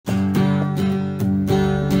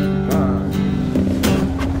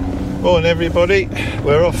Morning everybody,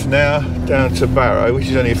 we're off now down to Barrow, which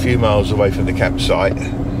is only a few miles away from the campsite.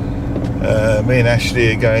 Me and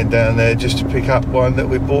Ashley are going down there just to pick up one that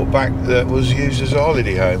we bought back that was used as a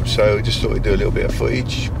holiday home, so we just thought we'd do a little bit of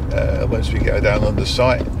footage once we go down on the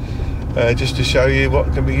site, just to show you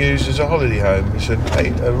what can be used as a holiday home. It's a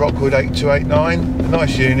Rockwood 8289, a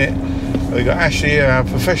nice unit. We've got Ashley here, our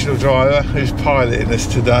professional driver, who's piloting us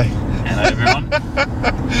today. Hello everyone.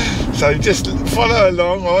 So just follow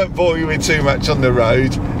along, I won't bore you with too much on the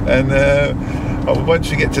road, and once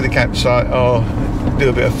we get to the campsite I'll do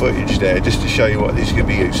a bit of footage there just to show you what this could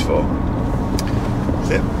be used for.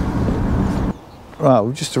 That's it. Right,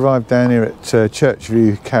 we've just arrived down here at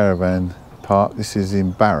Churchview Caravan Park. This is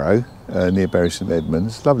in Barrow, near Barrow St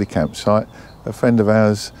Edmunds. Lovely campsite. A friend of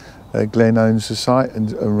ours, Glenn, owns the site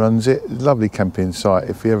and runs it. Lovely camping site.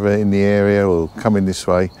 If you're ever in the area or coming this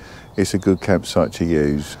way, it's a good campsite to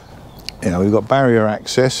use. You know, we've got barrier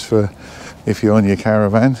access for if you're on your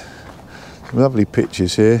caravan. Some lovely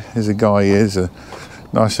pictures here. There's a guy here, there's a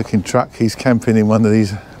nice looking truck. He's camping in one of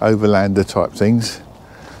these overlander type things.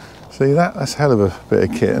 See that? That's a hell of a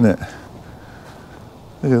bit of kit, isn't it?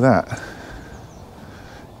 Look at that.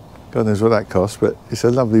 God knows what that costs, but it's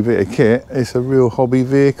a lovely bit of kit. It's a real hobby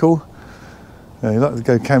vehicle. You'd like to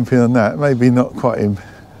go camping on that. Maybe not quite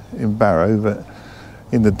in Barrow, but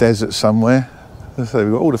in the desert somewhere. So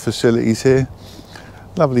we've got all the facilities here.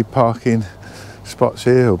 Lovely parking spots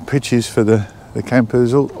here, or pitches for the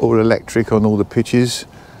campers, all electric on all the pitches.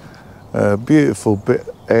 Beautiful bit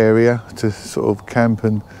area to sort of camp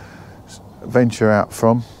and venture out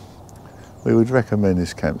from. We would recommend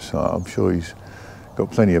this campsite. I'm sure he's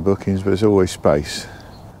got plenty of bookings, but there's always space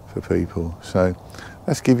for people. So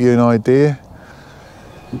let's give you an idea.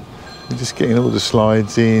 We're just getting all the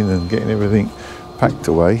slides in and getting everything packed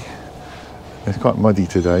away. It's quite muddy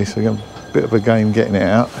today, so we've got a bit of a game getting it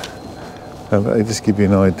out. But I'll just give you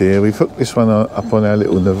an idea. We've hooked this one up on our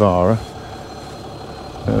little Navara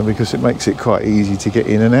because it makes it quite easy to get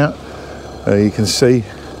in and out. You can see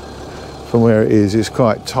from where it is, it's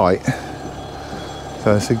quite tight.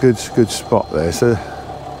 So it's a good spot there. It's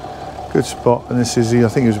a good spot, and this is I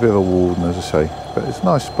think it was a bit of a warden, as I say. But it's a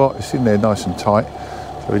nice spot, it's in there nice and tight.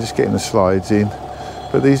 So we're just getting the slides in.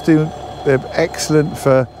 But they're excellent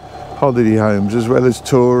for holiday homes as well as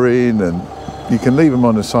touring, and you can leave them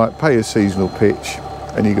on the site, pay a seasonal pitch,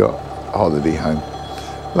 and you got a holiday home.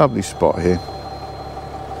 Lovely spot here.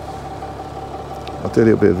 I'll do a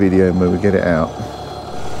little bit of video when we get it out.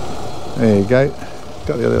 There you go.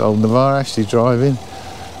 Got the other old Navara actually driving.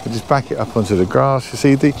 We'll just back it up onto the grass. You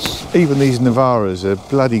see, even these Navaras are a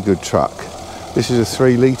bloody good truck. This is a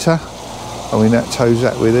 3 litre. I mean, that tows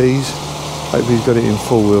that with ease. Hope he's got it in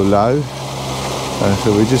 4-wheel low.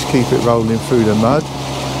 So we just keep it rolling through the mud.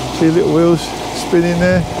 See the little wheels spinning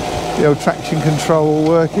there? The old traction control all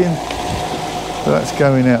working. So that's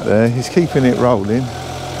going out there. He's keeping it rolling.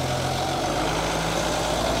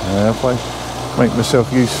 If I make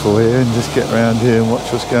myself useful here and just get around here and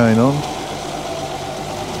watch what's going on.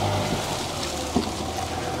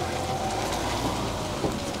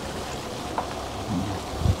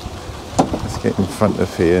 Let's get in front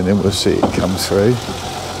of here and then we'll see it come through.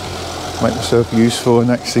 Make myself useful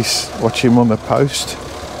and actually watch him on the post.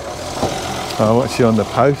 I'll watch you on the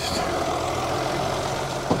post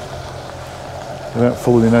without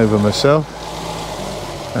falling over myself.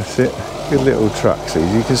 That's it. Good little truck. See,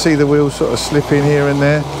 you can see the wheels sort of slipping here and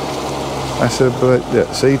there. That's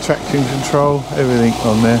a see, traction control, everything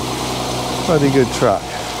on there. Bloody good truck.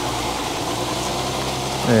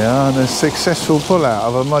 Yeah, and a successful pull out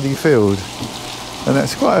of a muddy field. And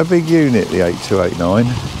that's quite a big unit, the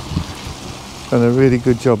 8289. Done a really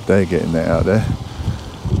good job there getting that out there.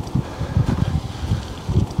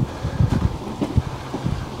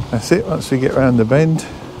 That's it, once we get round the bend,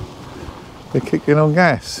 we're kicking on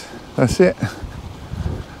gas. That's it.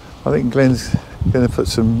 I think Glenn's going to put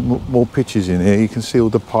some more pictures in here. You can see all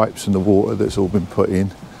the pipes and the water that's all been put in.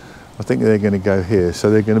 I think they're going to go here. So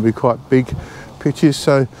they're going to be quite big pitches.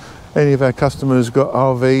 So any of our customers got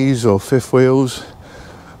RVs or fifth wheels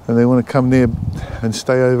and they want to come near and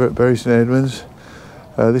stay over at Barrow St Edmunds,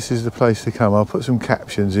 this is the place to come. I'll put some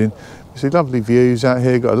captions in. You see lovely views out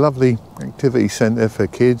here. Got a lovely activity centre for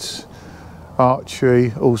kids,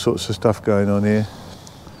 archery, all sorts of stuff going on here.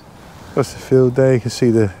 Across the field there, you can see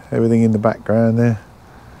everything in the background there.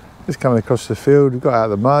 Just coming across the field, we've got out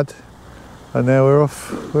of the mud, and now we're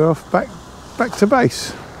off back to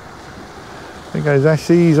base. There goes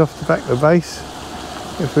Ashley, he's off to back to base.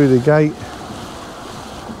 Go through the gate.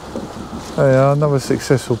 There we are, another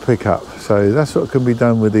successful pickup. So that's what can be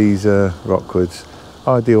done with these Rockwoods.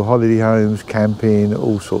 ideal holiday homes, camping,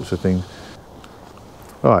 all sorts of things.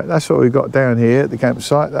 Right, that's what we've got down here at the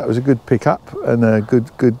campsite. That was a good pick-up and a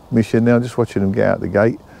good mission. Now I'm just watching them get out the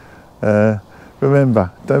gate.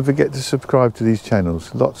 Remember, don't forget to subscribe to these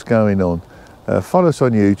channels. Lots going on. Follow us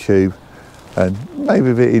on YouTube and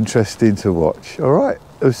maybe a bit interesting to watch. All right,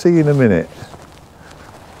 I'll see you in a minute.